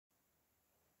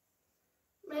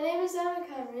My name is Emma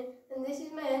Cameron and this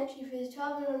is my entry for the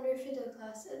 12 and under Fiddle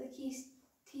class at the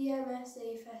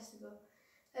TMSA festival.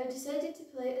 I've decided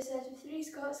to play a set of 3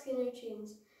 Scott Skinner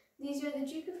tunes. These are the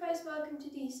Duke of Fife Welcome to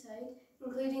D-side,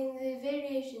 including the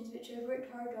variations which I've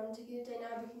worked hard on to give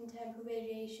dynamic and tempo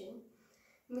variation.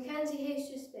 Mackenzie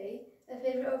Hayes Bay, a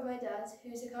favourite of my dad's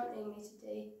who is accompanying me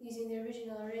today using the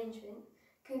original arrangement,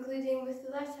 concluding with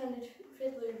the left-handed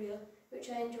fiddler reel which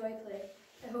I enjoy playing.